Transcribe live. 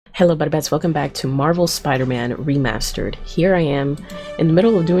Hello Batty Bats, welcome back to Marvel Spider-Man Remastered. Here I am in the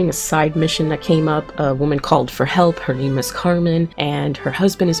middle of doing a side mission that came up. A woman called for help, her name is Carmen, and her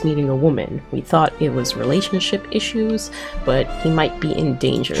husband is meeting a woman. We thought it was relationship issues, but he might be in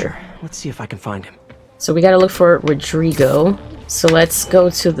danger. Sure, let's see if I can find him. So we gotta look for Rodrigo. So let's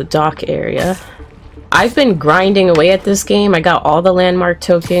go to the dock area. I've been grinding away at this game. I got all the landmark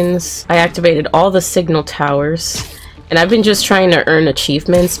tokens, I activated all the signal towers. And I've been just trying to earn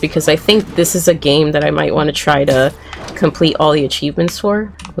achievements because I think this is a game that I might want to try to complete all the achievements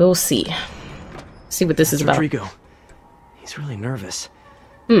for. We'll see. See what this is about. Rodrigo. He's really nervous.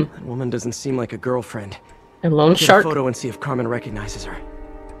 That woman doesn't seem like a girlfriend. A loan shark? Get a photo and see if Carmen recognizes her.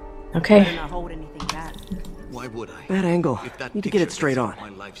 Okay. Why would I? Bad angle. Need to get it straight on.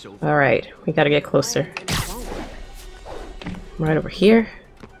 Alright, we gotta get closer. Right over here.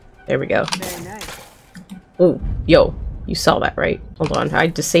 There we go. Oh, yo, you saw that, right? Hold on, I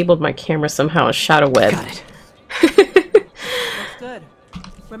disabled my camera somehow and shot a web. Got it. Looks good.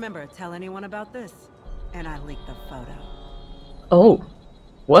 Remember, tell anyone about this. And I leaked the photo. Oh,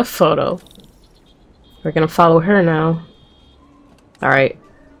 what photo? We're gonna follow her now. Alright.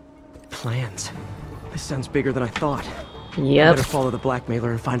 Plans. This sounds bigger than I thought. Yep. Better follow the blackmailer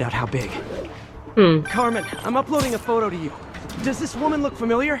and find out how big. Carmen, I'm uploading a photo to you. Does this woman look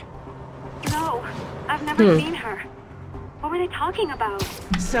familiar? No, I've never seen her. What were they talking about?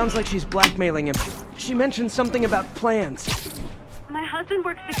 Sounds like she's blackmailing him. She mentioned something about plans. My husband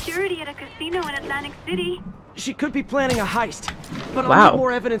works security at a casino in Atlantic City. She could be planning a heist, but Wow. I'll need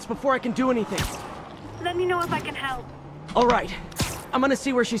more evidence before I can do anything. Let me know if I can help. All right, I'm gonna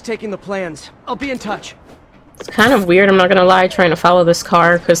see where she's taking the plans. I'll be in touch. It's kind of weird, I'm not gonna lie, trying to follow this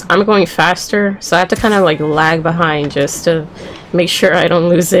car because I'm going faster, so I have to kind of like lag behind just to make sure I don't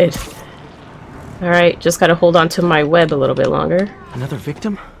lose it. Alright, just gotta hold on to my web a little bit longer. Another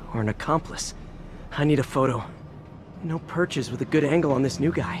victim or an accomplice? I need a photo. No perches with a good angle on this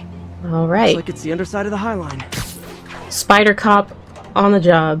new guy. Alright. Looks like it's the underside of the High Line. Spider cop on the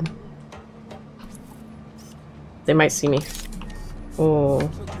job. They might see me. Oh.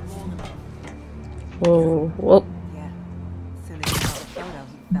 Whoa. Whoa. Yeah. As soon as he saw the photo,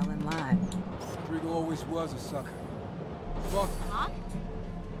 he fell in line. Rodrigo always was a sucker. Fuck.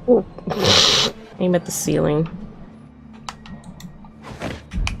 Oh. Aim at the ceiling.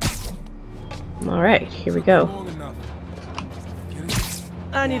 Alright, here we go. Long enough. Get it?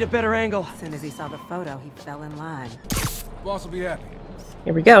 I need a better angle. As soon as he saw the photo, he fell in line. Boss will be happy.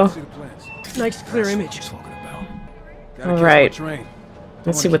 Here we go. See the plans. Nice clear image. Talking about. Gotta All catch right. my train.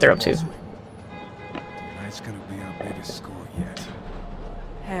 Let's see what they're up to. Tonight's gonna be our biggest score yet.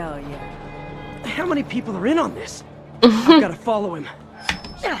 Hell yeah. How many people are in on this? I've gotta follow him.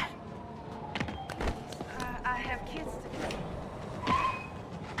 I have kids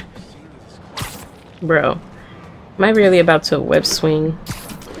to Bro. Am I really about to web swing?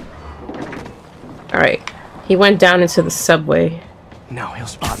 Alright. He went down into the subway. No, he'll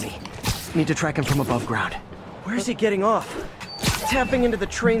spot me. Need to track him from above ground. Where is he getting off? Tapping into the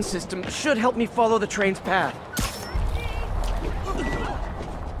train system should help me follow the train's path.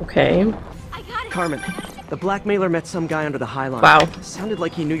 Okay. Carmen, the blackmailer met some guy under the High Line. Wow. Sounded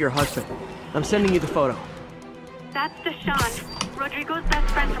like he knew your husband. I'm sending you the photo. That's Deshaun, Rodrigo's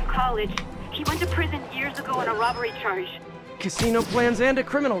best friend from college. He went to prison years ago on a robbery charge. Casino plans and a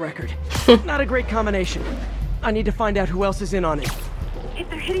criminal record. Not a great combination. I need to find out who else is in on it. If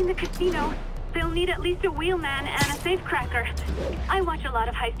they're hitting the casino, they'll need at least a wheelman and a safecracker. I watch a lot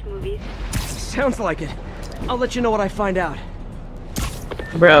of heist movies. Sounds like it. I'll let you know what I find out.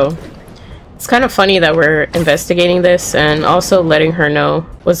 Bro. It's kind of funny that we're investigating this and also letting her know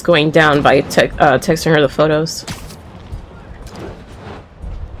what's going down by texting her the photos.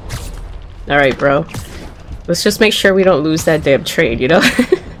 Alright, bro. Let's just make sure we don't lose that damn trade, you know?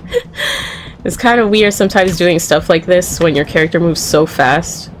 It's kind of weird sometimes doing stuff like this when your character moves so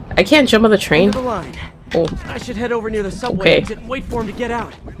fast. I can't jump on the train. End of the line. Oh, I should head over near the subway Okay. exit and wait for him to get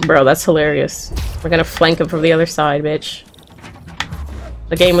out. bro, that's hilarious. We're gonna flank him from the other side, bitch.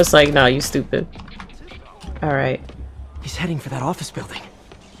 The game was like, nah, you stupid. Alright. He's heading for that office building.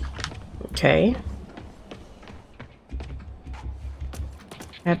 Okay.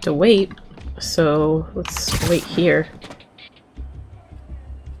 I have to wait, so let's wait here.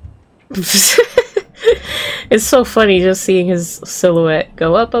 It's so funny just seeing his silhouette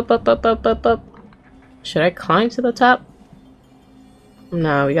go up, up, up, up, up, up, up. Should I climb to the top?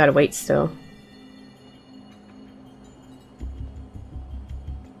 No, we gotta wait still.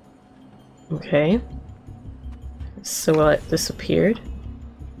 Okay. Silhouette disappeared.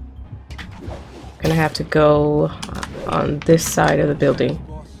 Gonna have to go on this side of the building.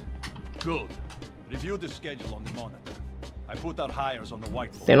 Good. Review the schedule on the monitor. I put our hires on the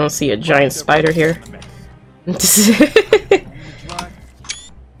whiteboard. They don't see a giant spider here. He's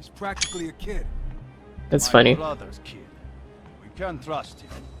practically a kid. That's funny. My brother's kid. We can't trust him.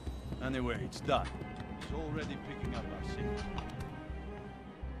 Anyway, it's done. He's already picking up our signal.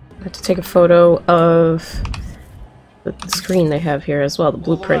 I have to take a photo of the screen they have here as well, the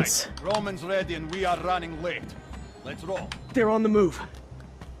blueprints. All right. Roman's ready and we are running late. Let's roll. They're on the move.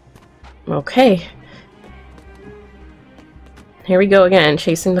 Okay. Here we go again,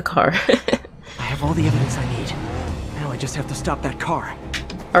 chasing the car. I have all the evidence I need. Now I just have to stop that car.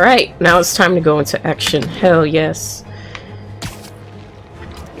 Alright, now it's time to go into action. Hell yes.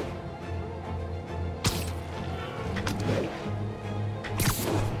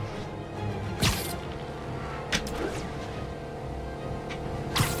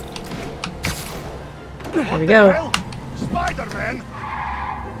 There we go. Spider-Man!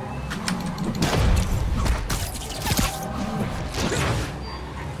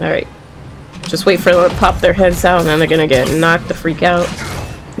 Alright. Just wait for them to pop their heads out and then they're gonna get knocked the freak out.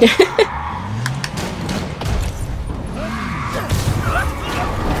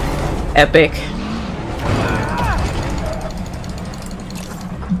 Epic.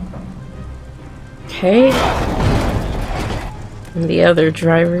 Okay. And the other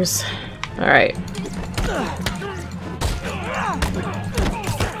drivers. Alright.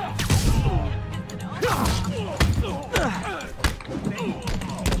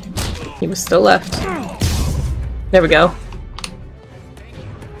 He was still left. There we go.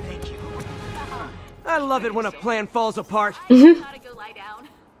 I love it when a plan falls apart.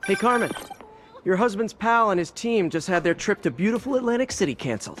 Hey Carmen, your husband's pal and his team just had their trip to beautiful Atlantic City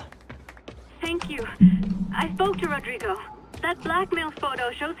canceled. Thank you. I spoke to Rodrigo. That blackmail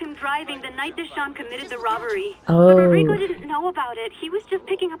photo shows him driving the night DeShawn committed the robbery. Oh. But Rodrigo didn't know about it. He was just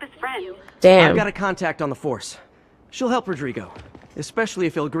picking up his friend. Damn. I've got a contact on the force. She'll help Rodrigo, especially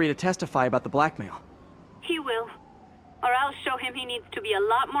if he'll agree to testify about the blackmail. He will. Or I'll show him he needs to be a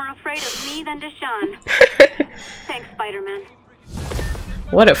lot more afraid of me than DeShawn. Thanks, Spider-Man.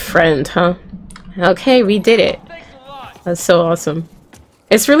 What a friend, huh? Okay, we did it. That's so awesome.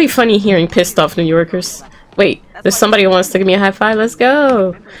 It's really funny hearing pissed off New Yorkers. Wait, there's somebody who wants to give me a high five. Let's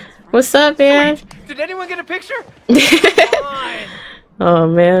go. What's up, man? Did anyone get a picture? Oh,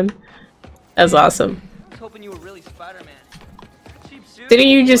 man. That's awesome. I was hoping you were really Spider-Man. Didn't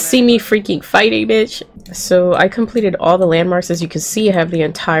you just see me freaking fighting, bitch? So I completed all the landmarks. As you can see, I have the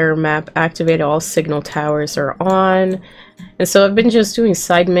entire map activated. All signal towers are on. And so I've been just doing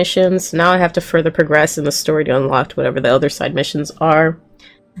side missions. Now I have to further progress in the story to unlock whatever the other side missions are.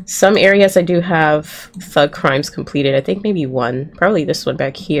 Some areas I do have thug crimes completed. I think maybe one. Probably this one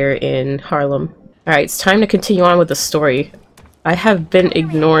back here in Harlem. Alright, it's time to continue on with the story. I have been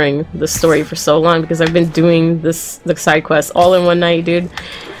ignoring the story for so long because I've been doing the side quests all in one night, dude.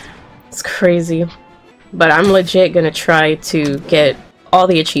 It's crazy. But I'm legit gonna try to get all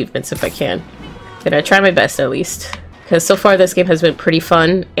the achievements if I can. Gonna try my best at least. Because so far this game has been pretty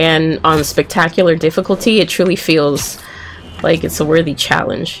fun, and on spectacular difficulty it truly feels like it's a worthy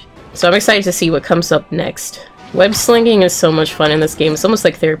challenge. So I'm excited to see what comes up next. Web slinging is so much fun in this game. It's almost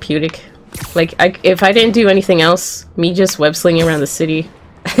like therapeutic. Like, if I didn't do anything else, me just web slinging around the city,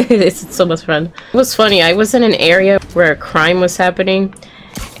 it's so much fun. It was funny, I was in an area where a crime was happening,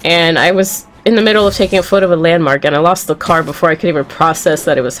 and I was in the middle of taking a photo of a landmark, and I lost the car before I could even process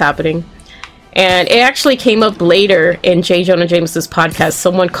that it was happening. And it actually came up later in J. Jonah James's podcast.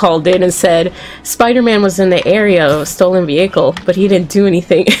 Someone called in and said Spider-Man was in the area of a stolen vehicle, but he didn't do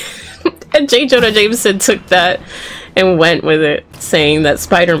anything. And J. Jonah Jameson took that and went with it, saying that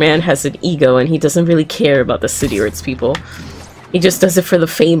Spider-Man has an ego and he doesn't really care about the city or its people. He just does it for the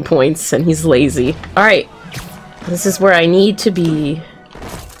fame points and he's lazy. Alright, this is where I need to be.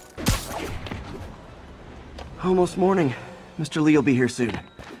 Almost morning. Mr. Lee will be here soon.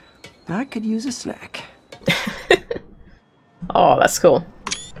 I could use a snack. Oh, that's cool.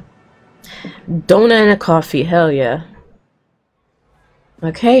 Donut and a coffee, hell yeah.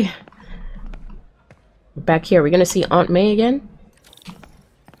 Okay. Back here, we're gonna see Aunt May again?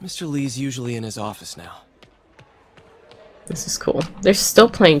 Mr. Lee's usually in his office now. This is cool. They're still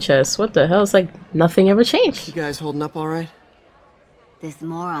playing chess. What the hell? It's like nothing ever changed. You guys holding up all right? This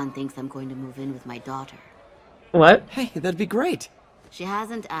moron thinks I'm going to move in with my daughter. What? Hey, that'd be great. She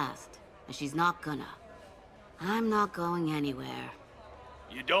hasn't asked, and she's not gonna. I'm not going anywhere.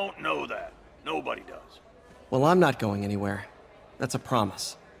 You don't know that. Nobody does. Well, I'm not going anywhere. That's a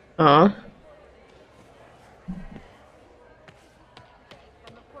promise. Aw.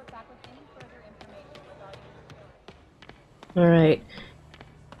 Alright.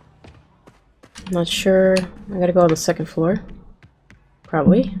 Not sure. I gotta go on the second floor.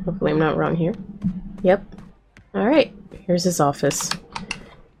 Probably. Hopefully I'm not wrong here. Yep. Alright. Here's his office.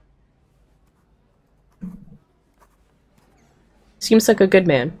 Seems like a good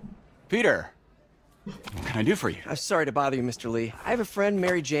man. Peter, what can I do for you? I'm sorry to bother you, Mr. Lee. I have a friend,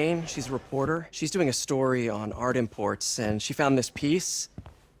 Mary Jane. She's a reporter. She's doing a story on art imports, and she found this piece.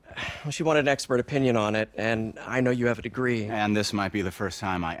 Well, she wanted an expert opinion on it, and I know you have a degree. And this might be the first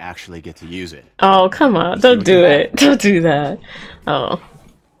time I actually get to use it. Oh, come on. Don't do it. Don't do that. Oh.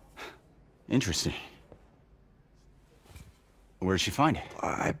 Interesting. Where'd she find it?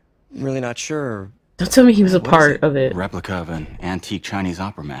 I'm really not sure. Don't tell me he was a part of it. Replica of an antique Chinese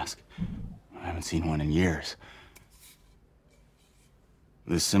opera mask. I haven't seen one in years.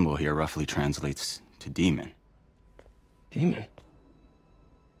 This symbol here roughly translates to demon. Demon?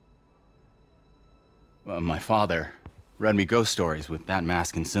 Well, my father read me ghost stories with that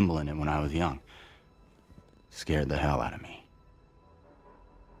mask and symbol in it when I was young. Scared the hell out of me.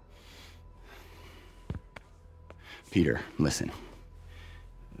 Peter, listen.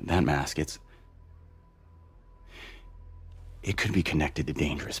 That mask, it could be connected to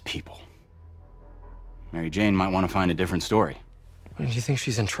dangerous people. Mary Jane might want to find a different story. Do you think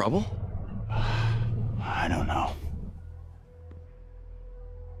she's in trouble? I don't know.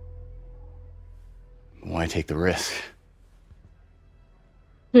 Why take the risk?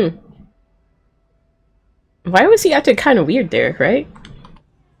 Why was he acting kind of weird there, right?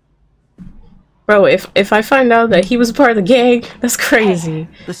 Bro, if I find out that he was part of the gang, that's crazy.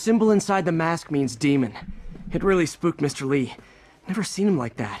 The symbol inside the mask means demon. It really spooked Mr. Lee. Never seen him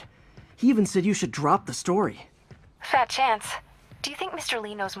like that. He even said you should drop the story. Fat chance. Do you think Mr.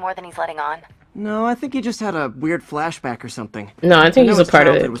 Lee knows more than he's letting on? No, I think he just had a weird flashback or something. No, I think he's a part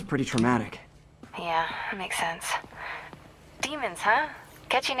of it. It was pretty traumatic. Yeah, makes sense. Demons, huh?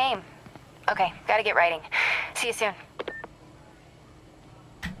 Catchy name. Okay, gotta get writing. See you soon.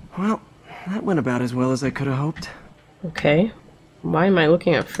 Well, that went about as well as I could have hoped. Okay. Why am I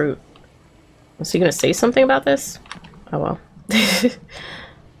looking at fruit? Was he gonna say something about this? Oh well.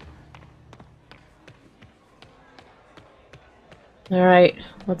 Alright,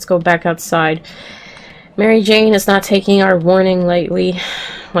 let's go back outside. Mary Jane is not taking our warning lightly,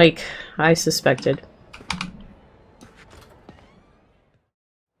 like I suspected.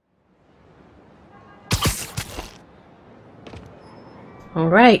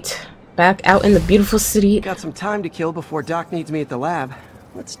 Alright, back out in the beautiful city. Got some time to kill before Doc needs me at the lab.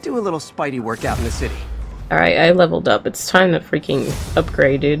 Let's do a little Spidey workout in the city. Alright, I leveled up. It's time to freaking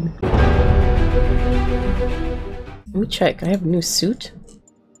upgrade, dude. Let me check. I have a new suit.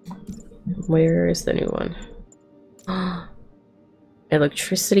 Where is the new one?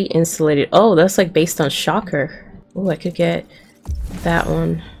 Electricity insulated. Oh, that's like based on Shocker. Oh, I could get that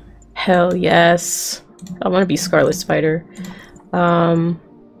one. Hell yes. I want to be Scarlet Spider. Let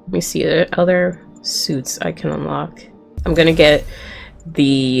me see the other suits I can unlock. I'm gonna get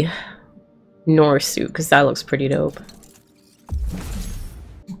the North suit because that looks pretty dope.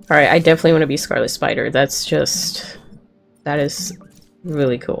 Alright, I definitely want to be Scarlet Spider. That's just... that is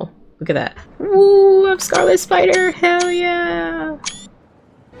really cool. Look at that. Woo! I'm Scarlet Spider! Hell yeah!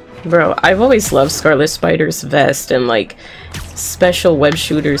 Bro, I've always loved Scarlet Spider's vest and like special web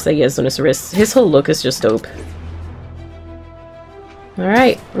shooters that he has on his wrists. His whole look is just dope.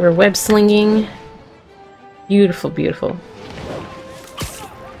 Alright, we're web slinging. Beautiful, beautiful.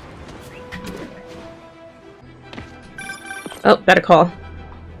 Oh, got a call.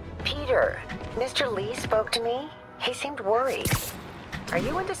 Peter, Mr. Lee spoke to me. He seemed worried. Are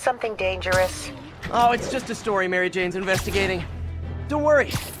you into something dangerous? Oh, it's just a story Mary Jane's investigating. Don't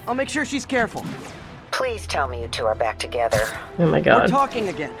worry, I'll make sure she's careful. Please tell me you two are back together. Oh my god. We're talking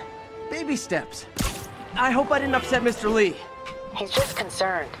again. Baby steps. I hope I didn't upset Mr. Lee. He's just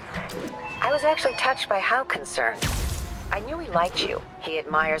concerned. I was actually touched by how concerned. I knew he liked you. He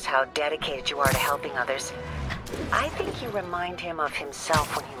admires how dedicated you are to helping others. I think you remind him of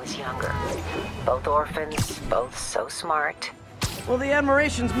himself when he was younger. Both orphans, both so smart. Well, the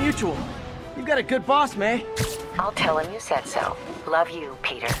admiration's mutual. You've got a good boss, May. I'll tell him you said so. Love you,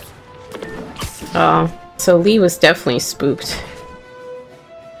 Peter. Oh, so Lee was definitely spooked.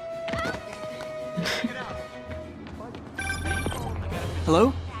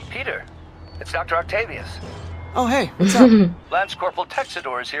 Hello? Peter, it's Dr. Octavius. Oh, hey, what's up? Lance Corporal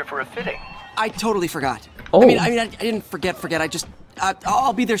Texador is here for a fitting. I totally forgot. Oh. I didn't forget. I just...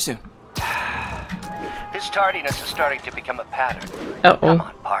 I'll be there soon. His tardiness is starting to become a pattern. Uh-oh. Come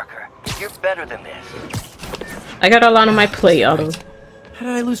on, Parker. You're better than this. I got a lot on my plate, Otto. How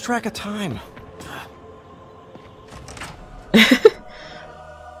did I lose track of time?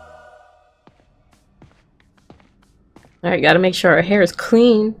 Alright, gotta make sure our hair is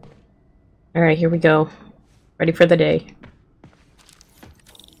clean. Alright, here we go. Ready for the day.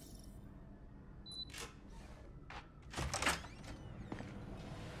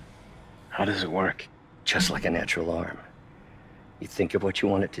 How does it work? Just like a natural arm. You think of what you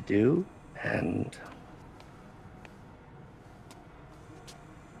want it to do, and...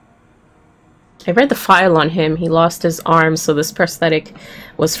 I read the file on him. He lost his arm, so this prosthetic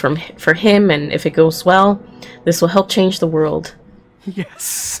was for him, and if it goes well, this will help change the world.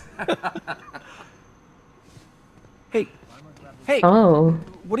 Yes. Hey. Hey. Oh.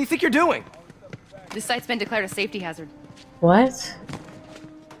 What do you think you're doing? This site's been declared a safety hazard. What?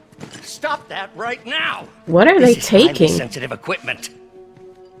 Stop that right now! What are they This is highly taking? sensitive equipment.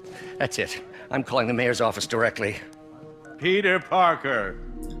 That's it. I'm calling the mayor's office directly. Peter Parker.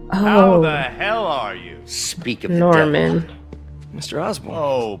 Oh. How the hell are you? Speak of the Norman. devil. Mr. Osborn.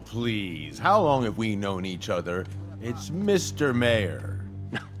 Oh, please. How long have we known each other? It's Mr. Mayor.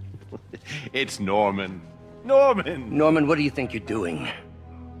 It's Norman. Norman! Norman, what do you think you're doing?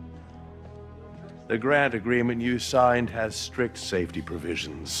 The grant agreement you signed has strict safety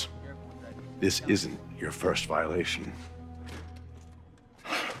provisions. This isn't your first violation.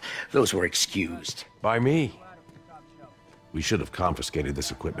 Those were excused. By me. We should have confiscated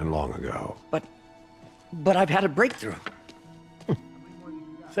this equipment long ago. But I've had a breakthrough.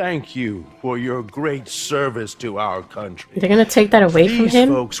 Thank you for your great service to our country. They're gonna take that away from him?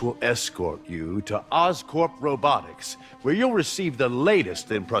 These folks will escort you to Oscorp Robotics, where you'll receive the latest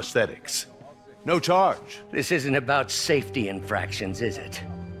in prosthetics. No charge. This isn't about safety infractions, is it?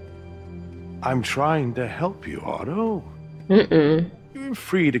 I'm trying to help you, Otto. Mm-mm. You're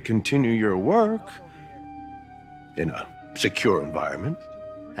free to continue your work in a secure environment.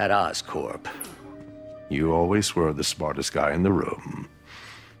 At Oscorp. You always were the smartest guy in the room.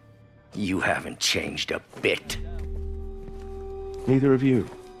 You haven't changed a bit. Neither of you.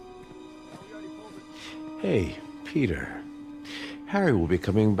 Hey, Peter. Harry will be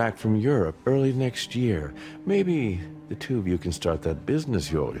coming back from Europe early next year. Maybe the two of you can start that business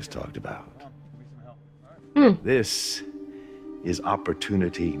you always talked about. This is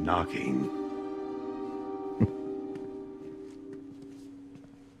opportunity knocking.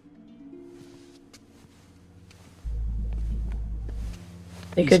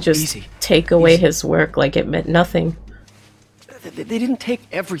 They could just take away his work like it meant nothing. They didn't take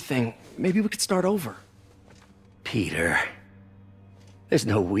everything. Maybe we could start over. Peter. There's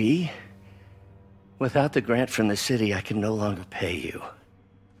no we. Without the grant from the city, I can no longer pay you.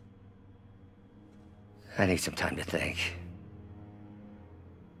 I need some time to think.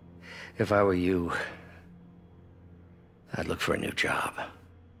 If I were you, I'd look for a new job.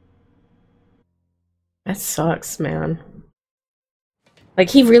 That sucks, man. Like,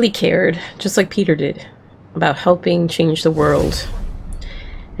 he really cared, just like Peter did, about helping change the world.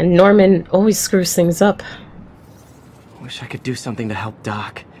 And Norman always screws things up. Wish I could do something to help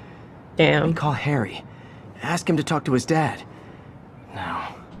Doc. Damn. Maybe call Harry. Ask him to talk to his dad. No.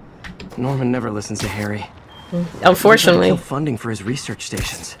 Norman never listens to Harry. Unfortunately. He'll funding for his research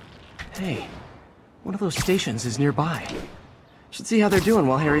stations. Hey, one of those stations is nearby. Should see how they're doing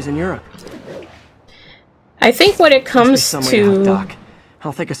while Harry's in Europe. I think when it comes to... Doc.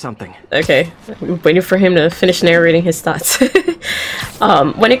 I'll think of something. Okay, I'm waiting for him to finish narrating his thoughts.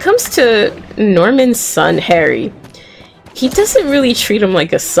 When it comes to Norman's son, Harry, he doesn't really treat him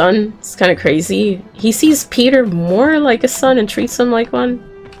like a son. It's kind of crazy. He sees Peter more like a son and treats him like one.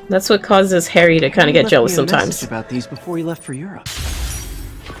 That's what causes Harry to kind of get jealous sometimes. About these before he left for Europe.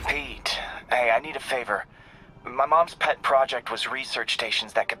 Pete, hey, I need a favor. My mom's pet project was research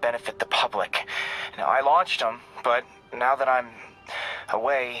stations that could benefit the public. Now, I launched them, but now that I'm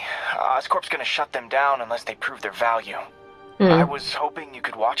away, Oscorp's gonna shut them down unless they prove their value. I was hoping you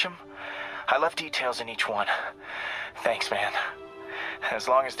could watch them. I left details in each one. Thanks, man. As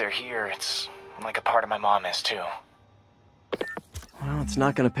long as they're here, it's like a part of my mom is, too. Well, it's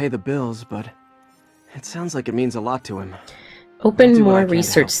not gonna pay the bills, but it sounds like it means a lot to him. Open more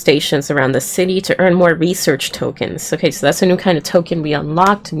research stations around the city to earn more research tokens. Okay, so that's a new kind of token we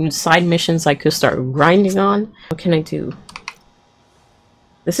unlocked. New side missions I could start grinding on. What can I do?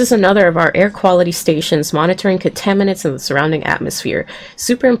 This is another of our air quality stations monitoring contaminants in the surrounding atmosphere.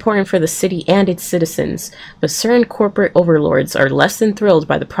 Super important for the city and its citizens, but certain corporate overlords are less than thrilled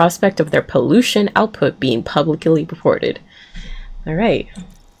by the prospect of their pollution output being publicly reported. Alright.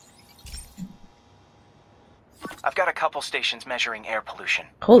 I've got a couple stations measuring air pollution.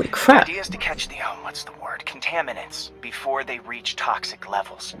 Holy crap. The idea is to catch the, what's the word, contaminants before they reach toxic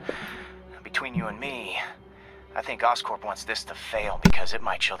levels. Between you and me, I think Oscorp wants this to fail because it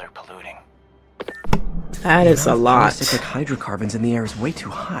might show they're polluting. That is a lot. Cyclic hydrocarbons in the air is way too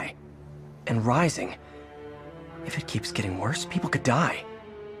high. And rising. If it keeps getting worse, people could die.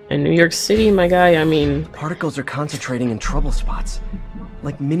 In New York City, my guy, I mean... Particles are concentrating in trouble spots.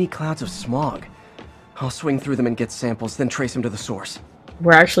 Like mini clouds of smog. I'll swing through them and get samples, then trace them to the source.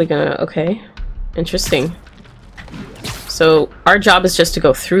 We're actually gonna... Okay. Interesting. So, our job is just to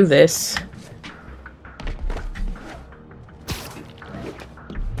go through this.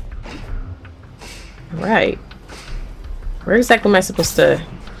 Right. Where exactly am I supposed to...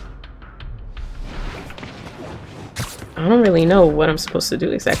 I don't really know what I'm supposed to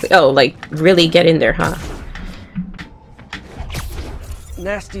do exactly. Oh, like, really get in there, huh?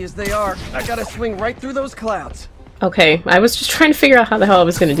 Nasty as they are, I gotta swing right through those clouds. Okay, I was just trying to figure out how the hell I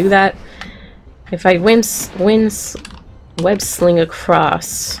was gonna do that. If I web sling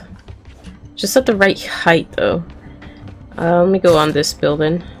across. Just at the right height, though. Let me go on this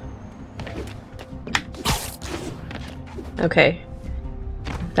building. Okay.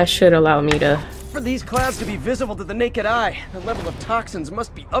 That should allow me to... For these clouds to be visible to the naked eye, the level of toxins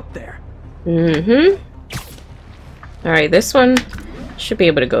must be up there. Mm-hmm. Alright, this one should be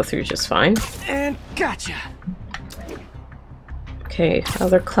able to go through just fine. And gotcha! Okay,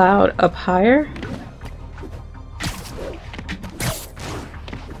 other cloud up higher.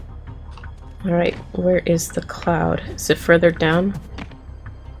 Alright, where is the cloud? Is it further down?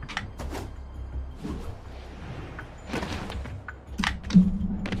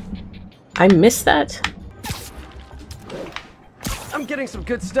 I missed that? I'm getting some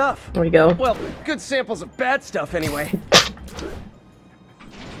good stuff. There we go. Well, good samples of bad stuff anyway.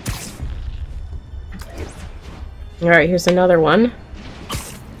 Alright, here's another one.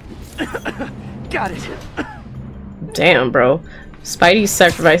 Got it. Damn, bro. Spidey's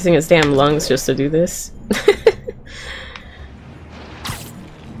sacrificing his damn lungs just to do this.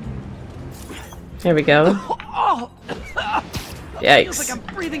 There we go. Yikes. Feels like I'm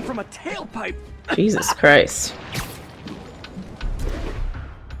breathing from a tailpipe. Jesus Christ.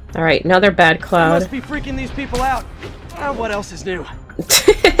 Alright, another bad cloud. Must be freaking these people out. What else is new?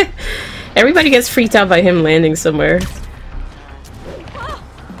 Everybody gets freaked out by him landing somewhere.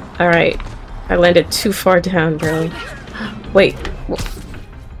 Alright. I landed too far down, bro. Wait.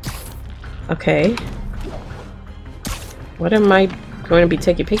 Okay. What am I going to be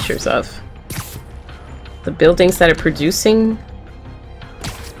taking pictures of? The buildings that are producing?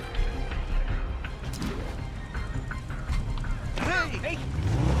 Hey!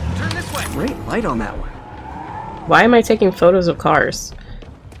 Turn this way! Great light on that one. Why am I taking photos of cars?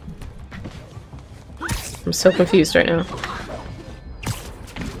 I'm so confused right now.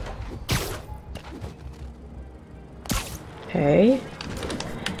 Okay.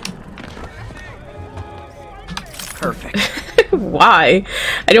 Perfect. Why?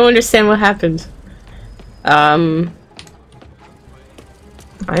 I don't understand what happened. I'm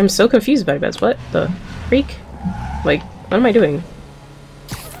so confused by this. What the freak? Like, what am I doing?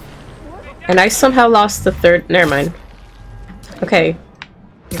 And I somehow lost the third. Never mind. Okay.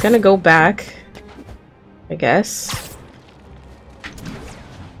 I'm gonna go back, I guess.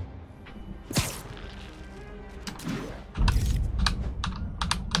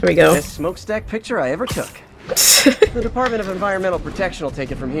 There we go. Best smokestack picture I ever took. The Department of Environmental Protection will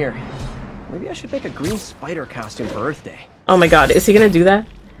take it from here. Maybe I should make a green spider costume for Earth Day. Oh my god, is he gonna do that?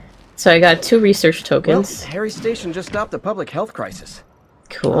 So I got 2 research tokens. Well, Harry's station just stopped a public health crisis.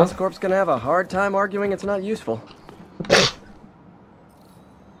 Cool. Oscorp's gonna have a hard time arguing it's not useful.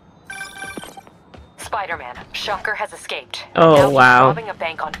 Spider-Man, Shocker has escaped. Oh, now wow. He's robbing a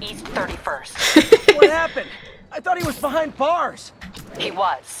bank on East 31st. What happened? I thought he was behind bars. He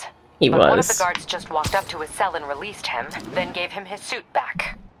was. But one of the guards just walked up to his cell and released him, then gave him his suit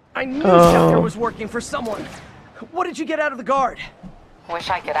back. I knew Shocker was working for someone. What did you get out of the guard? Wish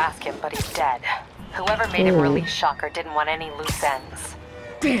I could ask him, but he's dead. Whoever made him release Shocker didn't want any loose ends.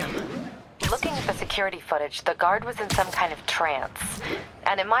 Damn. Looking at the security footage, the guard was in some kind of trance.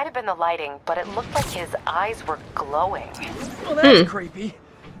 And it might have been the lighting, but it looked like his eyes were glowing. Well, that's creepy.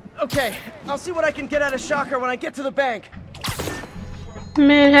 Okay, I'll see what I can get out of Shocker when I get to the bank.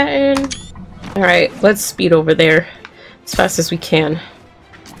 Manhattan. Alright, let's speed over there as fast as we can.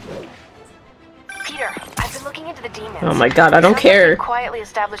 Peter, I've been looking into the demons. Oh my god, I don't care. Quietly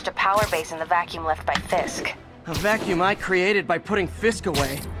established a power base in the vacuum left by Fisk. A vacuum I created by putting Fisk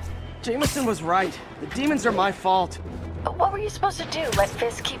away. Jameson was right. The demons are my fault. What were you supposed to do? Let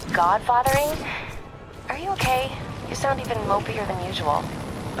Fisk keep godfathering? Are you okay? You sound even mopier than usual.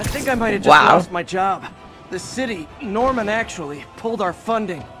 I think I might have just lost my job. The city, Norman actually, pulled our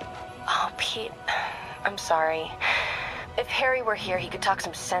funding. Oh, Pete. I'm sorry. If Harry were here, he could talk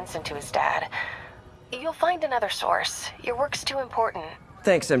some sense into his dad. You'll find another source. Your work's too important.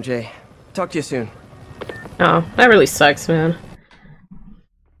 Thanks, MJ. Talk to you soon. Oh, that really sucks, man.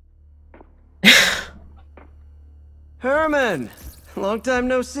 Herman! Long time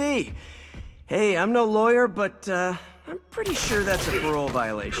no see. Hey, I'm no lawyer, but I'm pretty sure that's a parole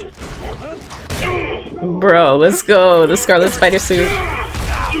violation. Bro, let's go. The Scarlet Spider suit.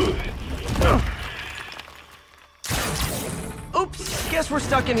 Oops, guess we're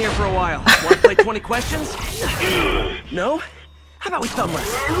stuck in here for a while. Wanna play 20 questions? No? How about we thumb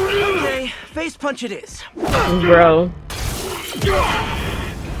wrestle? Okay, face punch it is. Bro.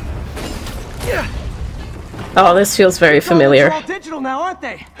 Oh, this feels very familiar. They're all digital now, aren't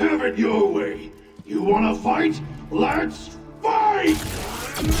they? Have it your way. You wanna fight? Let's fight!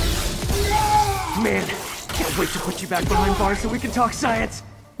 Man, can't wait to put you back behind bars so we can talk science.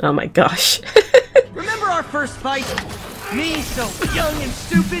 Oh my gosh. Remember our first fight? Me so young and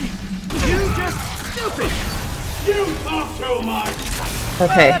stupid, you just stupid. You talk too much.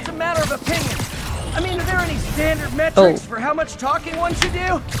 Okay. Well, that's a matter of opinion. I mean, are there any standard metrics for how much talking one should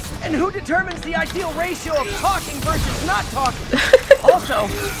do? And who determines the ideal ratio of talking versus not talking? Also,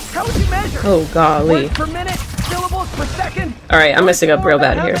 how would you measure? Oh golly. Words per minute, syllables per second. Alright, I'm messing up real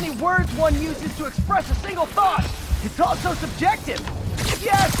bad here. How many words one uses to express a single thought? It's also subjective, if you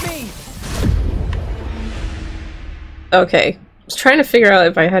ask me. Okay. I was trying to figure out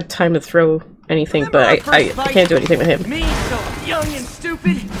if I had time to throw anything, but I can't do anything with him. Me so young and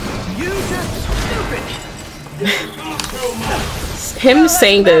stupid, you just stupid. Him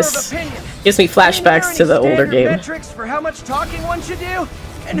saying this gives me flashbacks to the older game. Metrics for how much talking one should do,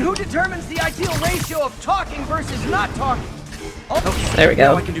 and who determines the ideal ratio of talking versus not talking? Okay, there we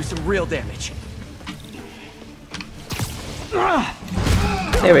go. Now I can do some real damage.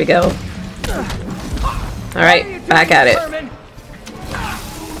 There we go. All right, back at it.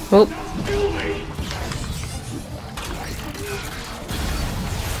 Oh.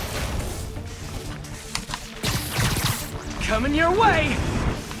 Coming your way.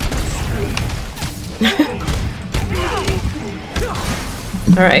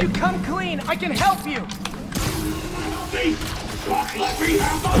 All right. You come clean. I can help you.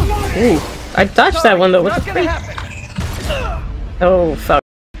 Ooh, I dodged that one though. What the freak? Oh fuck.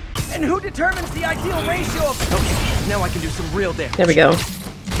 And who determines the ideal ratio of... Okay, now I can do some real damage. There we go.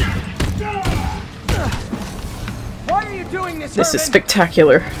 Why are you doing this, This is Herman?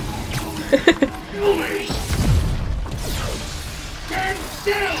 spectacular.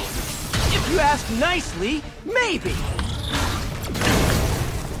 If you ask nicely, maybe.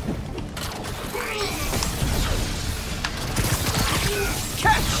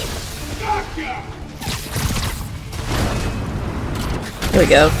 Catch! There we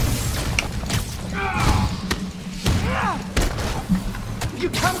go. You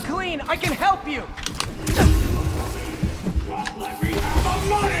come clean. I can help you. Let me have the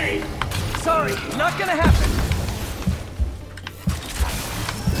money! Sorry, not gonna happen.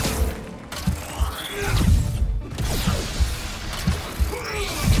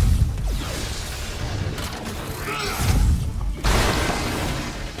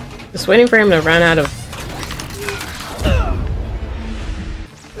 Just waiting for him to run out of...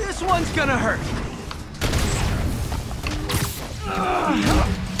 This one's gonna hurt.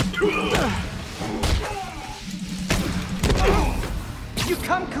 You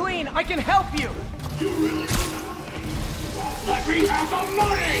come clean. I can help you. Let me have the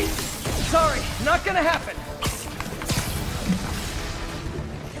money! Sorry, not gonna happen.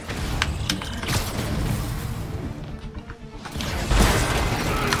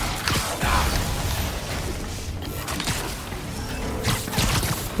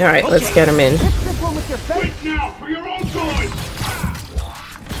 All right, let's get him in. Wait now for your own good!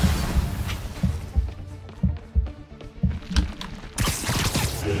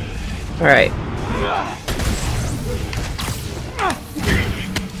 All right.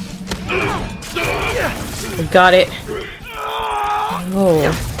 Got it.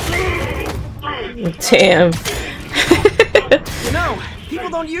 Oh. Damn. You know, people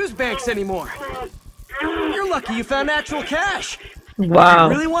don't use banks anymore. You're lucky you found actual cash. Wow.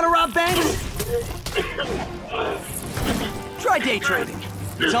 You really want to rob banks? Try day trading.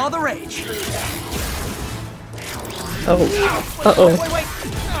 It's all the rage. Oh. Uh-oh. Wait.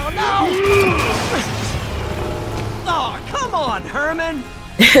 Oh, no! Oh, come on, Herman!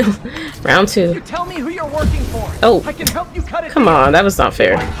 Round two. You tell me who you're working for. Oh. I can help you cut it. Come on, that was not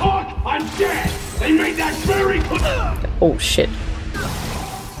fair. Talk, I'm dead! They made that very clear! Oh, shit.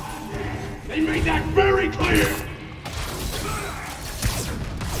 They made that very clear!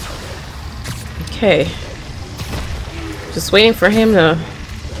 Okay. Just waiting for him to...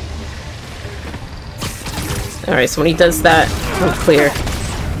 Alright, so when he does that, I'm clear.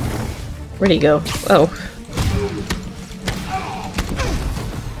 Where'd he go? Oh.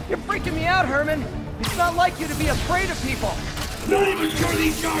 You're freaking me out, Herman. It's not like you to be afraid of people. Not even sure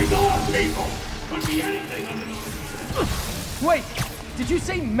these guys are people. Could be anything under the... Wait, did you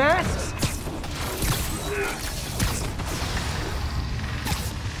say masks?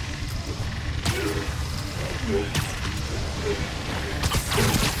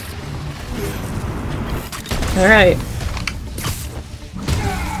 Alright.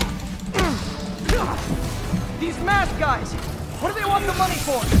 These mask guys, what do they want the money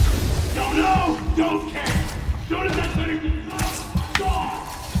for? Don't know, don't care. Soon as that thing gets up, gone.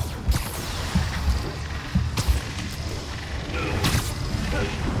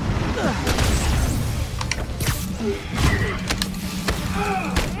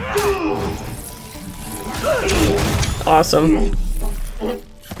 Awesome.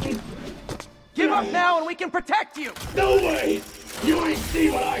 Give up now and we can protect you! No way! You ain't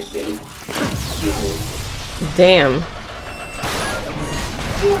see what I see! Damn.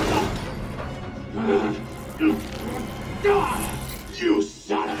 You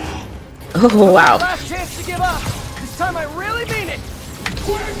son of a... Oh, wow. Last chance to give up! This time I really mean it!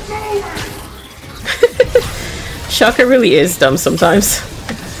 We're going! Shocker really is dumb sometimes.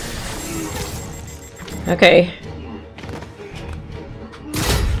 Okay.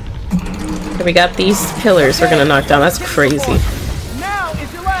 Okay, we got these pillars we're gonna knock down. That's crazy. Now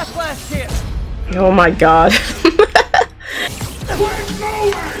is your last chance! Oh my god.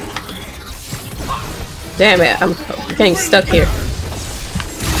 Damn it, I'm getting stuck here.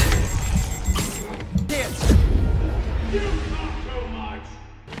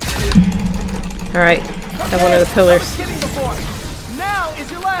 Alright, got one of the pillars. Now is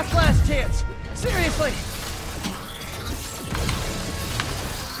your last chance! Seriously!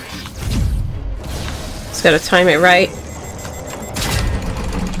 Just gotta time it right.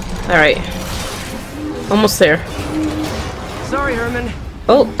 Alright. Almost there. Sorry, Herman.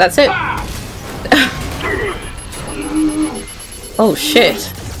 Oh, that's it. Oh shit.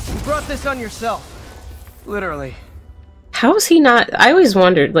 You brought this on yourself. Literally. How is he not? I always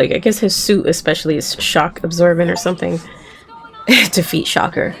wondered, like, I guess his suit especially is shock absorbent or something. Defeat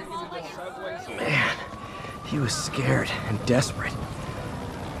Shocker. Man, he was scared and desperate.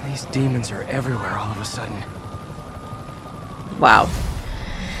 These demons are everywhere all of a sudden. Wow.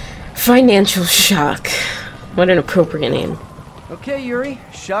 Financial shock. What an appropriate name. Okay, Yuri.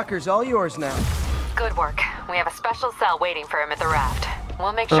 Shocker's all yours now. Good work. We have a special cell waiting for him at the raft.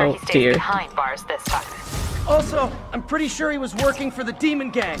 We'll make sure he stays behind bars this time. Also, I'm pretty sure he was working for the Demon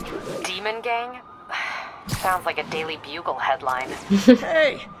Gang. Demon Gang? Sounds like a Daily Bugle headline.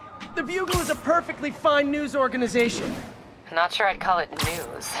 Hey, the Bugle is a perfectly fine news organization. Not sure I'd call it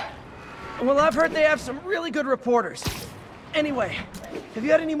news. Well, I've heard they have some really good reporters. Anyway, have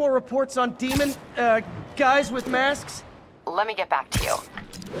you had any more reports on demon, guys with masks? Let me get back to you.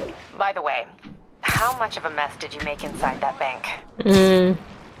 By the way, how much of a mess did you make inside that bank?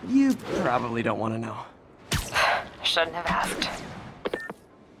 You probably don't want to know. Shouldn't have asked.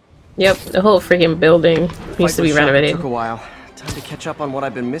 Yep, the whole freaking building needs to be renovated. Took a while. Time to catch up on what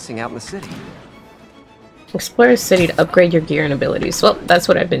I've been missing out in the city. Explore a city to upgrade your gear and abilities. Well, that's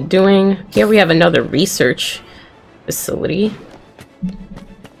what I've been doing. Here we have another research facility.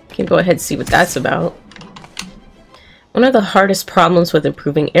 Can go ahead and see what that's about. One of the hardest problems with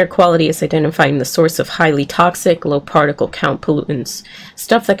improving air quality is identifying the source of highly toxic, low particle count pollutants,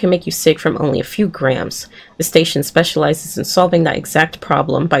 stuff that can make you sick from only a few grams. The station specializes in solving that exact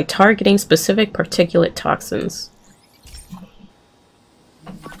problem by targeting specific particulate toxins.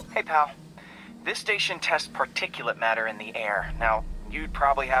 Hey pal, this station tests particulate matter in the air. Now, you'd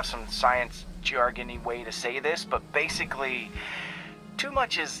probably have some science jargony way to say this, but basically, too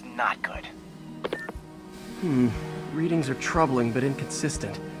much is not good. Readings are troubling but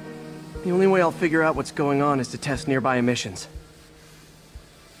inconsistent. The only way I'll figure out what's going on is to test nearby emissions.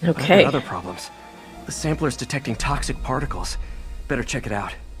 Okay. Other problems. The sampler's detecting toxic particles. Better check it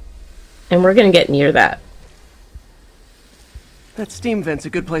out. And we're gonna get near that. That steam vent's a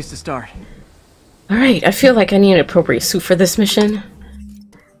good place to start. Alright, I feel like I need an appropriate suit for this mission.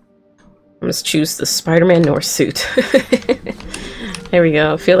 I must choose the Spider-Man North suit. There we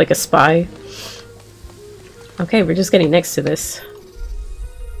go. I feel like a spy. Okay, we're just getting next to this.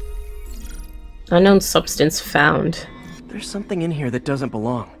 Unknown substance found. There's something in here that doesn't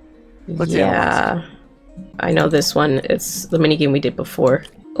belong. Let's analyze it. I know this one. It's the minigame we did before.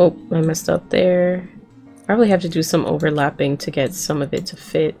 Oh, I messed up there. Probably have to do some overlapping to get some of it to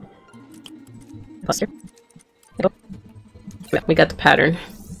fit. Cluster. We got the pattern.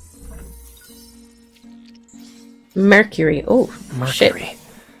 Mercury. Oh, Mercury. shit.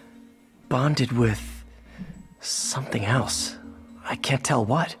 Bonded with something else. I can't tell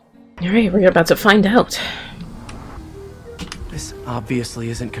what. Alright, we're about to find out. This obviously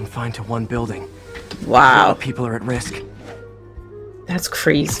isn't confined to one building. Wow. A lot of people are at risk. That's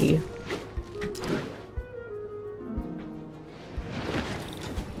crazy.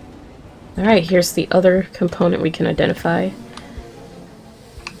 Alright, here's the other component we can identify.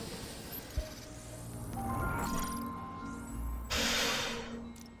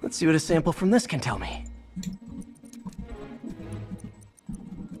 Let's see what a sample from this can tell me.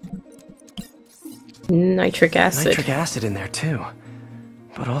 Nitric acid. Nitric acid in there too.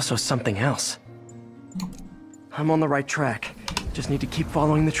 But also something else. I'm on the right track. Just need to keep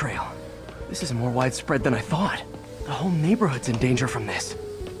following the trail. This is more widespread than I thought. The whole neighborhood's in danger from this.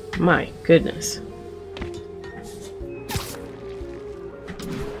 My goodness.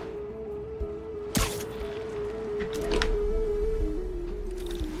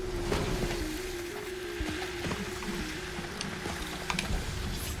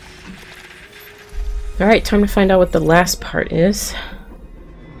 Alright, time to find out what the last part is.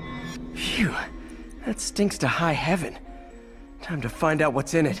 Phew, that stinks to high heaven. Time to find out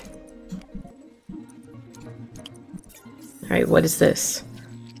what's in it. Alright, what is this?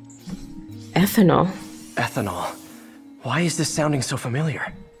 Ethanol. Ethanol. Why is this sounding so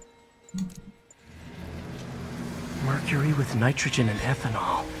familiar? Mercury with nitrogen and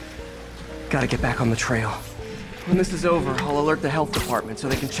ethanol. Gotta get back on the trail. When this is over, I'll alert the health department so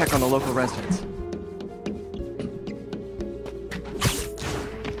they can check on the local residents.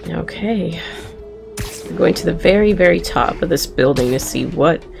 Okay. We're going to the very, very top of this building to see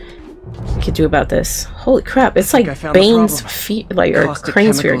what we could do about this. Holy crap, it's like Bane's feet, like, or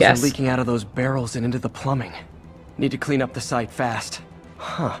Crane's fear gas. Are leaking out of those barrels and into the plumbing. Need to clean up the site fast.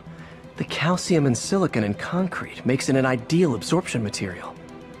 Huh. The calcium and silicon in concrete makes it an ideal absorption material.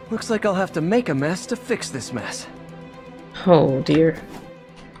 Looks like I'll have to make a mess to fix this mess. Oh dear.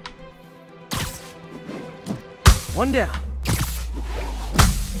 One down.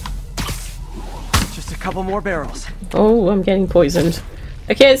 Just a couple more barrels. Oh, I'm getting poisoned.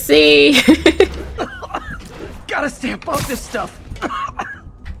 I can't see! Gotta stay above this stuff.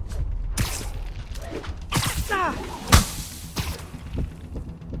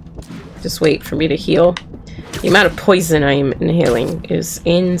 Just wait for me to heal. The amount of poison I am inhaling is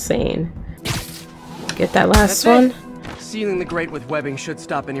insane. Get that last one. Sealing the grate with webbing should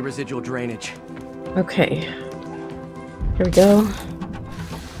stop any residual drainage. Okay. Here we go.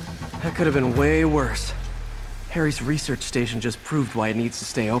 That could have been way worse. Harry's research station just proved why it needs to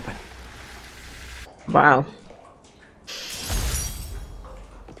stay open. Wow.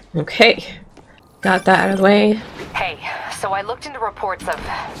 Okay. Got that out of the way. Hey, so I looked into reports of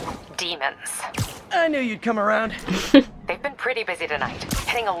demons. I knew you'd come around. They've been pretty busy tonight,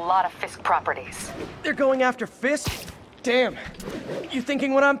 hitting a lot of Fisk properties. They're going after Fisk? Damn. You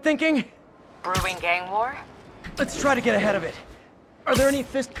thinking what I'm thinking? Brewing gang war? Let's try to get ahead of it. Are there any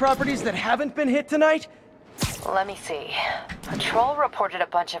Fisk properties that haven't been hit tonight? Let me see. Patrol reported a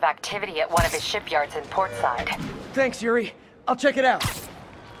bunch of activity at one of his shipyards in Portside. Thanks, Yuri. I'll check it out.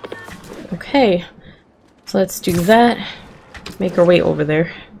 Okay. So let's do that. Make our way over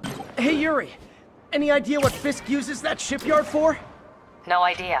there. Hey, Yuri. Any idea what Fisk uses that shipyard for? No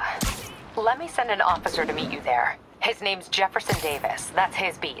idea. Let me send an officer to meet you there. His name's Jefferson Davis. That's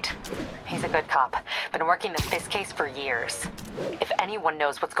his beat. He's a good cop. Been working the Fisk case for years. If anyone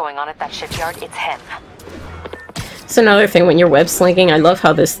knows what's going on at that shipyard, it's him. It's another thing when you're web slinging. I love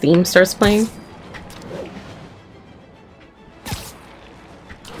how this theme starts playing.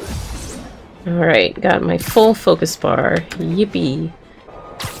 Alright, got my full focus bar. Yippee.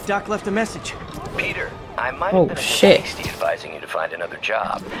 Doc left a message. Peter, I might have been a bit hasty advising you to find another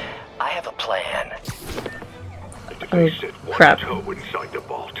job. I have a plan. Oh, crap. Toe inside the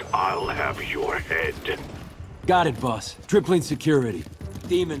vault, I'll have your head. Got it, boss. Tripling security.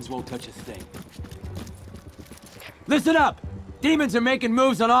 Demons won't touch a thing. Listen up! Demons are making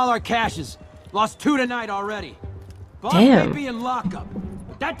moves on all our caches. Lost 2 tonight already. Boss may be in lockup,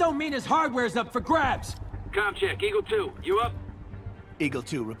 but that don't mean his hardware's up for grabs. Com check, Eagle 2, you up? Eagle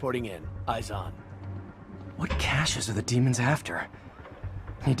 2 reporting in. Eyes on. What caches are the demons after?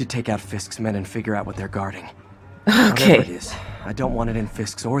 Need to take out Fisk's men and figure out what they're guarding. Okay. Whatever it is, I don't want it in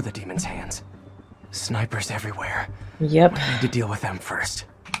Fisk's or the demons' hands. Snipers everywhere. Yep. I need to deal with them first.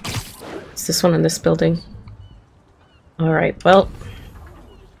 Is this one in this building? Alright, well,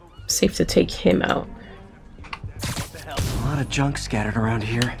 safe to take him out. A lot of junk scattered around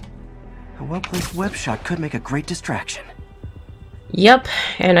here. A well-placed web shot could make a great distraction. Yep,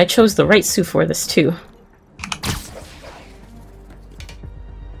 and I chose the right suit for this too.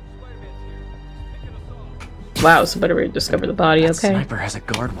 Wow, so better we discover the body, That okay. sniper has a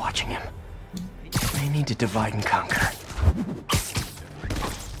guard watching him. They need to divide and conquer.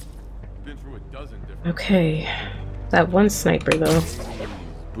 Okay. That one sniper, though.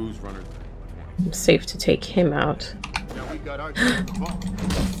 I'm safe to take him out.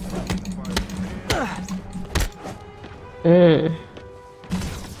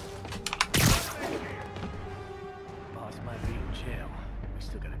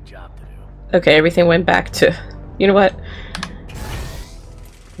 Okay, everything went back to... You know what?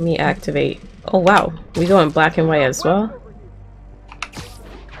 Let me activate... Oh wow, we go in black and white as well?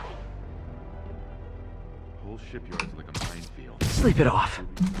 Whole shipyard's like a minefield. Sleep it off.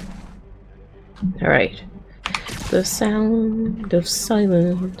 Alright. The sound of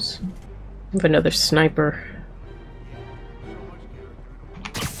silence. I have another sniper.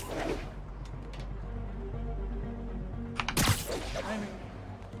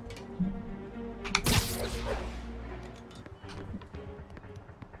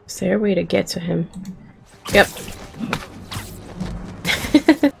 Is there a way to get to him? Yep.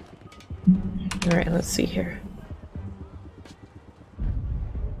 Alright, let's see here.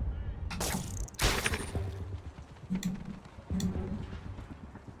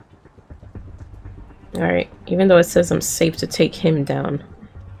 Alright, even though it says I'm safe to take him down,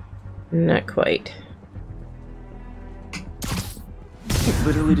 not quite.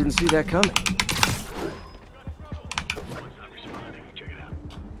 Literally didn't see that coming.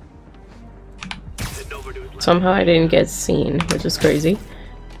 Somehow I didn't get seen, which is crazy.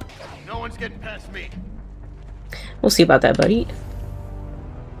 No one's getting past me. We'll see about that, buddy.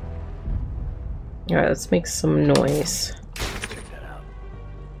 Alright, let's make some noise.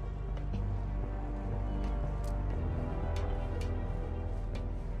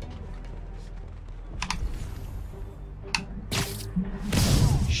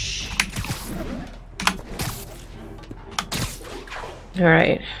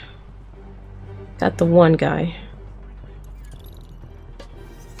 Alright. Got the one guy.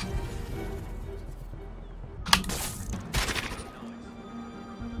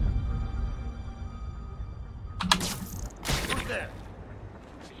 Who's there?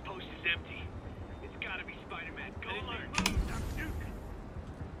 This post is empty. It's gotta be Spider-Man. Go alert.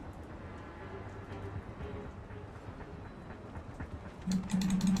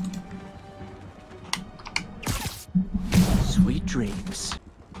 Sweet dreams.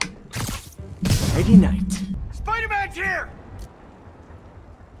 Nighty night. Spider-Man's here!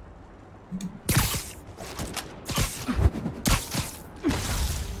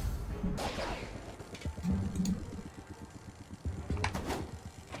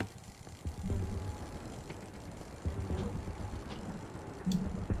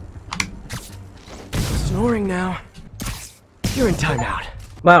 Snoring now. You're in timeout.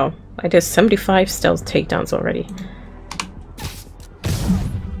 Wow, I did 75 stealth takedowns already.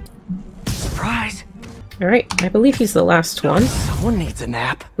 Surprise! Alright, I believe he's the last one. Someone needs a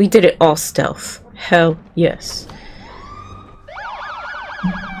nap. We did it all stealth. Hell yes.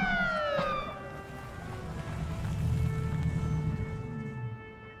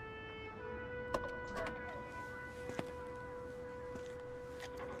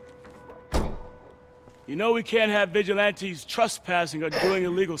 You know we can't have vigilantes trespassing or doing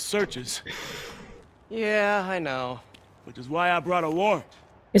illegal searches. Yeah, I know. Which is why I brought a warrant.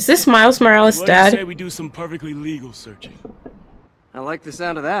 Is this Miles Morales' What do you say dad? we do some perfectly legal searching? I like the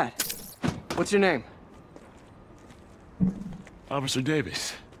sound of that. What's your name? Officer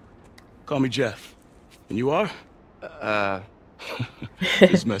Davis. Call me Jeff. And you are?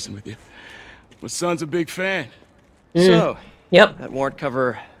 Just messing with you. My son's a big fan. So, yep. That warrant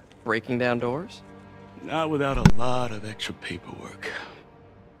cover breaking down doors? Not without a lot of extra paperwork.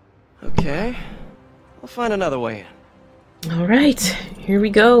 Okay. I'll find another way in. Alright, here we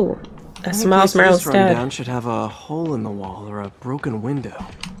go. That's Miles Morales' dad. Down should have a hole in the wall or a broken window.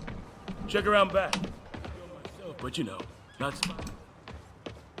 Check around back. Myself, but you know, not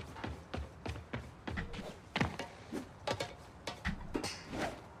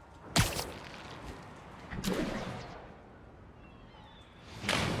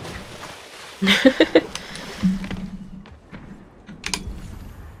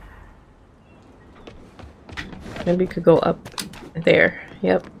Maybe we could go up there.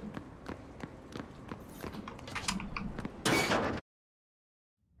 Yep.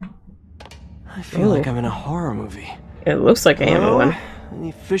 I feel like I'm in a horror movie. It looks like I am in one.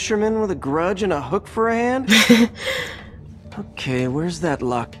 Any fisherman with a grudge and a hook for a hand? Okay, where's that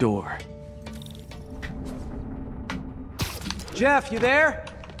locked door? Jeff, you there?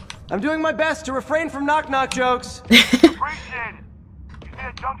 I'm doing my best to refrain from knock-knock jokes. Appreciate it. You see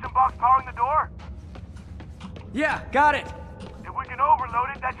a junction box powering the door? Yeah, got it. If we can overload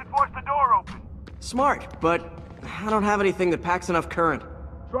it, that should force the door open. Smart, but I don't have anything that packs enough current.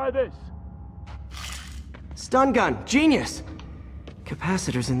 Try this. Stun gun, genius!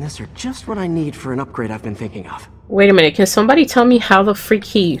 Capacitors in this are just what I need for an upgrade I've been thinking of. Wait a minute, can somebody tell me how the freak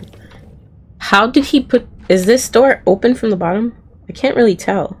he... How did he put... Is this door open from the bottom? I can't really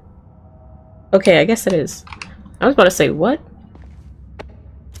tell. Okay, I guess it is. I was about to say, what?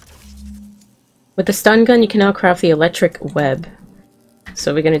 With the stun gun, you can now craft the electric web.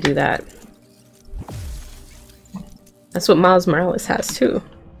 So we're gonna do that. That's what Miles Morales has, too.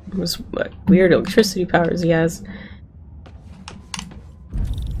 Those what weird electricity powers he has.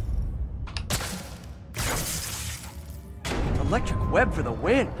 Electric web for the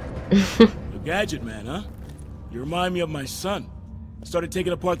win! A gadget man, huh? You remind me of my son. Started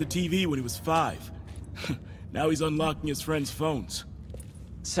taking apart the TV when he was 5. Now he's unlocking his friends' phones.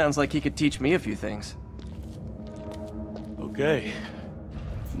 Sounds like he could teach me a few things. Okay.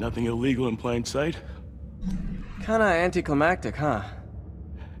 Nothing illegal in plain sight? Kinda anticlimactic, huh?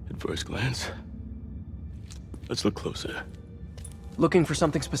 At first glance. Let's look closer. Looking for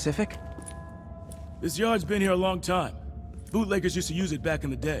something specific? This yard's been here a long time. Bootleggers used to use it back in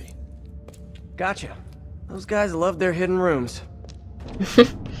the day. Gotcha. Those guys love their hidden rooms.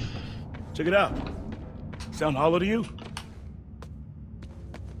 Check it out. Sound hollow to you?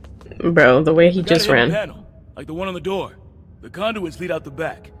 Bro, the way he just ran. Panel, like the one on the door. The conduits lead out the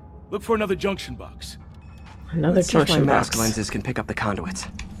back. Look for another junction box. Another junction my box. mask lenses can pick up the conduits.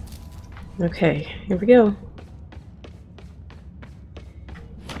 Okay, here we go.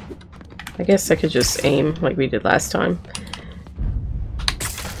 I guess I could just aim like we did last time.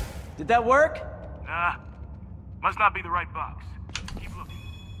 Did that work? Nah. Must not be the right box. Keep looking.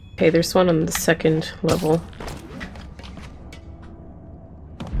 Okay, there's one on the second level.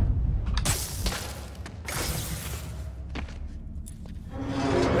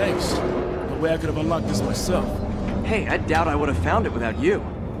 Thanks. No way I could have unlocked this myself. Hey, I doubt I would have found it without you.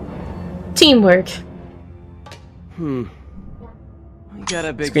 Teamwork. We got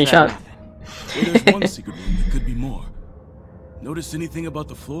a big Screenshot. Well, there's one secret room. There could be more. Notice anything about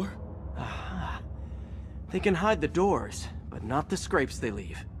the floor? They can hide the doors, but not the scrapes they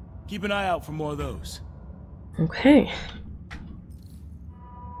leave. Keep an eye out for more of those. Okay.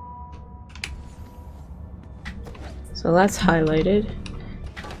 So that's highlighted.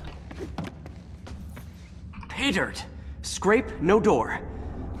 Pay dirt. Scrape, no door.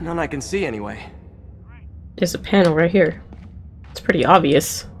 None I can see anyway. There's a panel right here. It's pretty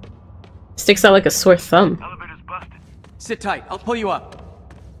obvious. Sticks out like a sore thumb. Elevator's busted. Sit tight, I'll pull you up.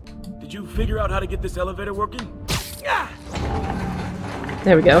 Did you figure out how to get this elevator working?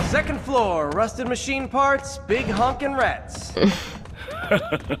 There we go. Second floor, rusted machine parts, big honkin' rats.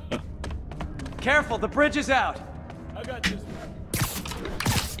 Careful, the bridge is out. I got this.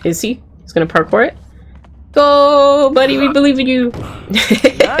 Is he? He's gonna parkour it? Go, buddy, we believe in you.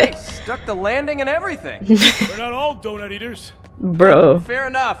 Nice, stuck the landing and everything. We're not all donut eaters. Bro. Fair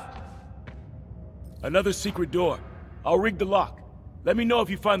enough. Another secret door. I'll rig the lock. Let me know if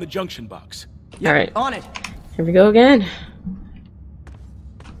you find the junction box. All right. On it. Here we go again.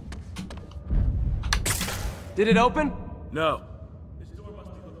 Did it open? No.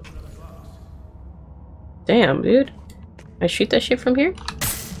 Damn, dude. I shoot that shit from here?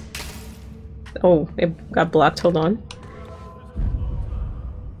 Oh, it got blocked. Hold on.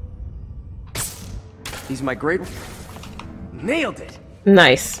 He's my great... Nailed it!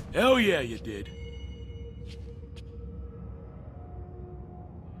 Nice. Hell yeah, you did.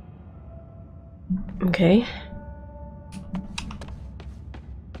 Okay.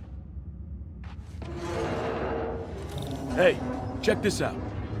 Hey, check this out.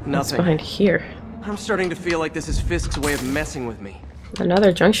 What's Nothing. behind here? I'm starting to feel like this is Fisk's way of messing with me.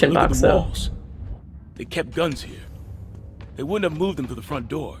 Another junction Look at box, the though. walls. They kept guns here. They wouldn't have moved them to the front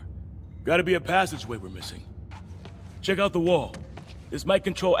door. Gotta be a passageway we're missing. Check out the wall. This might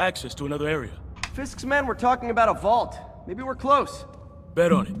control access to another area. Fisk's men were talking about a vault. Maybe we're close.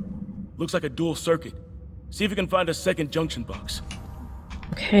 Bet on it. Looks like a dual circuit. See if you can find a second junction box.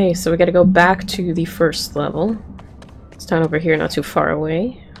 Okay, so we gotta go back to the first level. It's down over here, not too far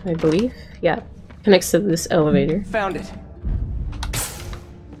away, I believe. Yeah, connects to this elevator. Found it.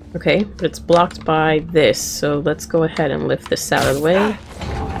 Okay, but it's blocked by this, so let's go ahead and lift this out of the way.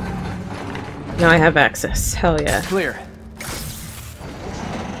 Now I have access. Hell yeah. Clear.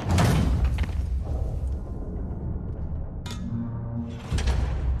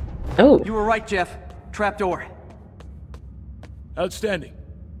 Oh. You were right, Jeff. Trapdoor. Outstanding.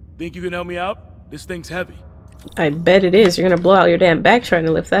 Think you can help me out? This thing's heavy. I bet it is. You're gonna blow out your damn back trying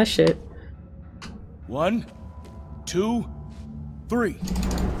to lift that shit. 1, 2, 3.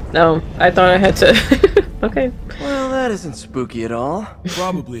 No, I thought I had to. Okay. Well, that isn't spooky at all.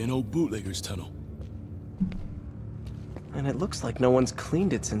 Probably an old bootlegger's tunnel. And it looks like no one's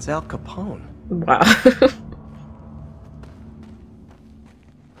cleaned it since Al Capone. Wow.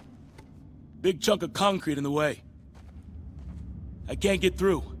 Big chunk of concrete in the way. I can't get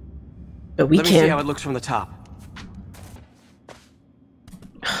through. But we Let me see how it looks from the top.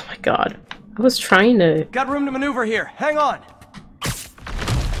 Oh my god. I was trying to... Got room to maneuver here. Hang on.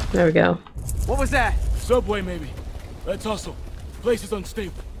 There we go. What was that? Subway, maybe. Let's hustle. Place is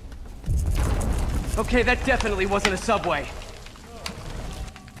unstable. Okay, that definitely wasn't a subway.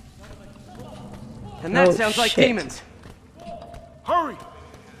 And that sounds like demons. Hurry!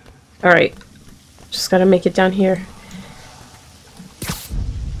 Alright. Just gotta make it down here.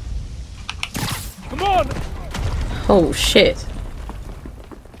 Come on! Oh shit.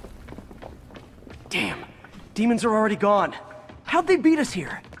 Damn. Demons are already gone. How'd they beat us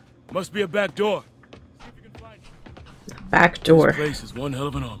here? Must be a back door. Back door. This place is one hell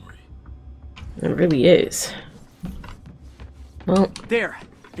of an armory. It really is. Well, there.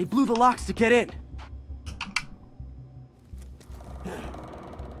 They blew the locks to get in.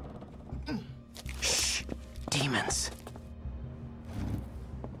 Shh. Demons.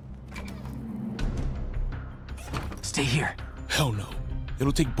 Stay here. Hell no.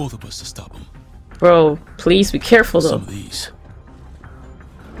 It'll take both of us to stop them. bro, please be careful though. Some of these.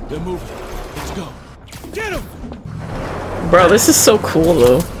 They're moving. Let's go. Get him! Bro, this is so cool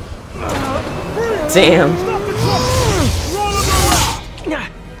though. Damn.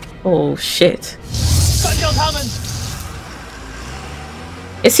 Oh shit.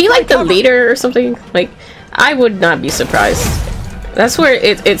 Is he like the leader or something? Like, I would not be surprised. That's where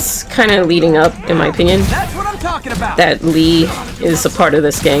it's kind of leading up, in my opinion. That's what I'm talking about. That Lee is a part of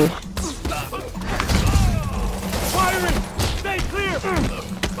this gang. Stay clear.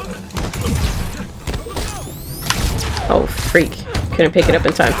 Oh freak! Couldn't pick it up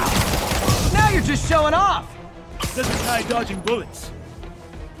in time. Now you're just showing off. Doesn't try dodging bullets.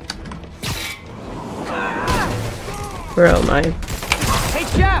 Bro, mine. Hey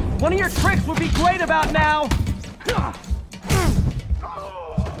Jeff, one of your tricks would be great about now.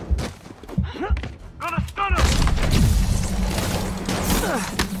 Gonna stun him.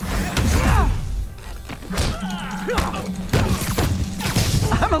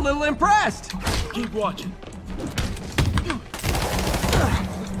 I'm a little impressed. Keep watching.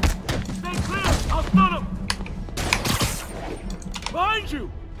 Stay clear. I'll stun him. Behind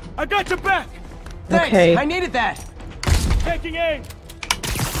you. I got your back. Thanks. Okay. I needed that. Taking aim.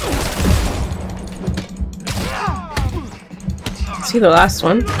 See the last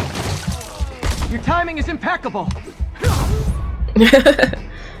one. Your timing is impeccable.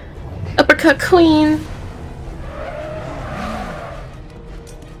 Uppercut queen.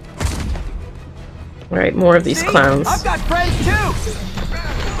 Alright, more of these clowns. I've got friends too.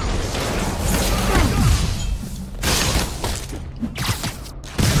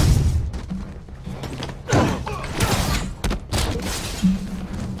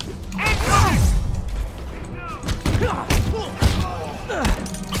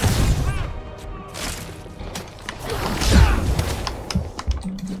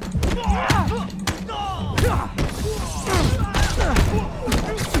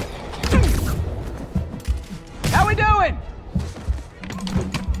 How we doing?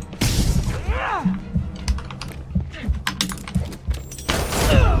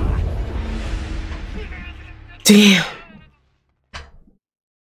 Damn.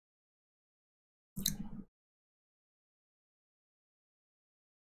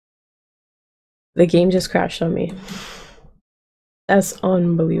 The game just crashed on me. That's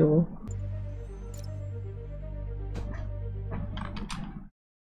unbelievable.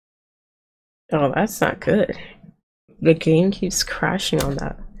 Oh, that's not good. The game keeps crashing on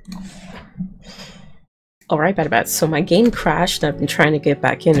that. Alright, Batty Bats, so my game crashed. I've been trying to get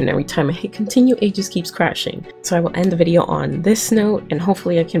back in, and every time I hit continue, it just keeps crashing. So I will end the video on this note, and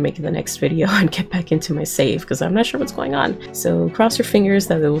hopefully I can make the next video and get back into my save, because I'm not sure what's going on. So cross your fingers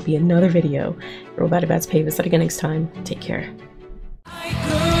that there will be another video. Batty Bats, pay. We'll see you again next time. Take care.